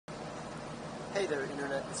Hey there,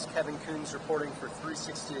 Internet. This is Kevin Coons reporting for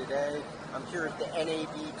 360 Today. I'm here at the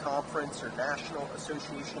NAB conference, or National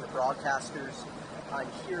Association of Broadcasters. I'm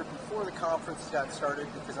here before the conference got started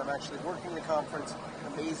because I'm actually working the conference.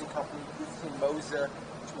 An amazing company, Moza,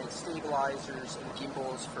 which makes stabilizers and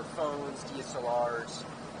gimbals for phones, DSLRs.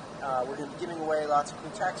 We're going to be giving away lots of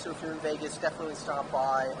cool tech, so if you're in Vegas, definitely stop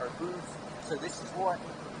by our booth. So this is what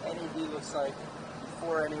NAB looks like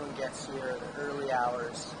before anyone gets here, the early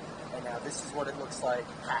hours. And now this is what it looks like,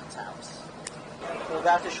 packed house. We're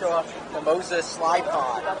about to show off the Moza slide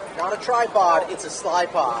pod. Not a tripod, it's a slide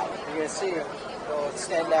pod. You're going to see it will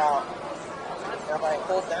extend out. Now if I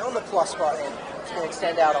hold down the plus button, it's going to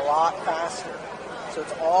extend out a lot faster. So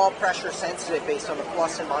it's all pressure sensitive based on the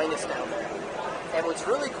plus and minus down there. And what's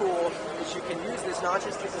really cool is you can use this not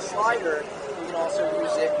just as a slider, you can also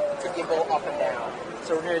use it to gimbal up and down.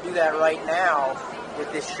 So we're going to do that right now with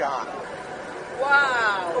this shot.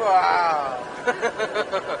 Wow! Wow!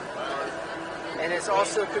 And it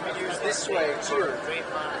also could be used this way too.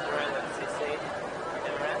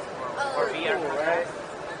 Cool, right?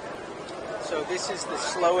 So this is the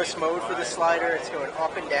slowest mode for the slider. It's going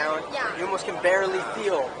up and down. You almost can barely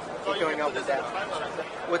feel it going up and down.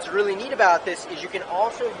 What's really neat about this is you can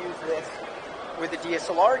also use this with a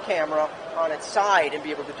DSLR camera on its side and be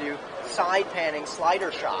able to do side panning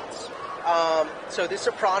slider shots. So this is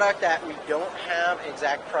a product that we don't have an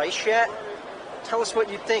exact price yet. Tell us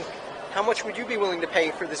what you think. How much would you be willing to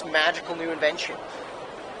pay for this magical new invention?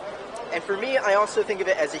 And for me, I also think of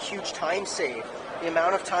it as a huge time save. The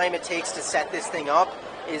amount of time it takes to set this thing up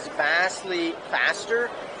is vastly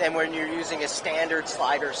faster than when you're using a standard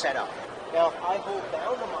slider setup. Now, if I hold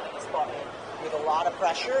down the minus button with a lot of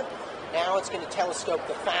pressure, now it's going to telescope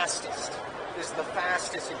the fastest. This is the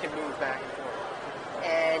fastest it can move back and forth.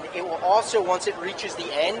 And it will also, once it reaches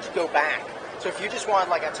the end, go back. So if you just want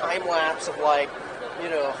like a time lapse of like, you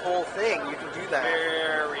know, a whole thing, you can do that.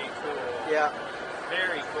 Very cool. Yeah.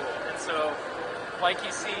 Very cool. And so, like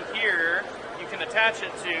you see here, you can attach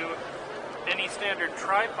it to any standard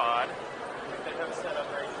tripod that have set up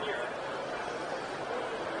right here,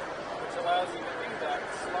 which allows you to do that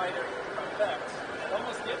slider effect. It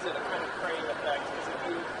almost gives it a kind of crane effect, because if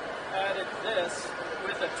you added this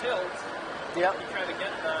with a tilt, yep, you kind of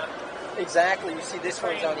get that. Exactly. You see this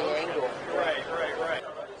one's on the angle. Right.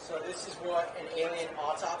 So this is what an alien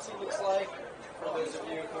autopsy looks like, for those of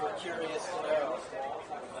you who are curious to know.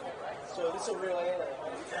 So this is a real alien.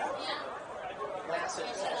 Massive,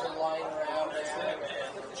 essentially lying around.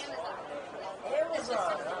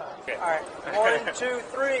 Amazon. Okay. All right, 1, 2,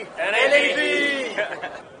 3.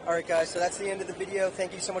 NAB! All right, guys, so that's the end of the video.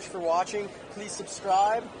 Thank you so much for watching. Please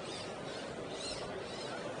subscribe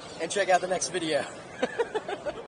and check out the next video.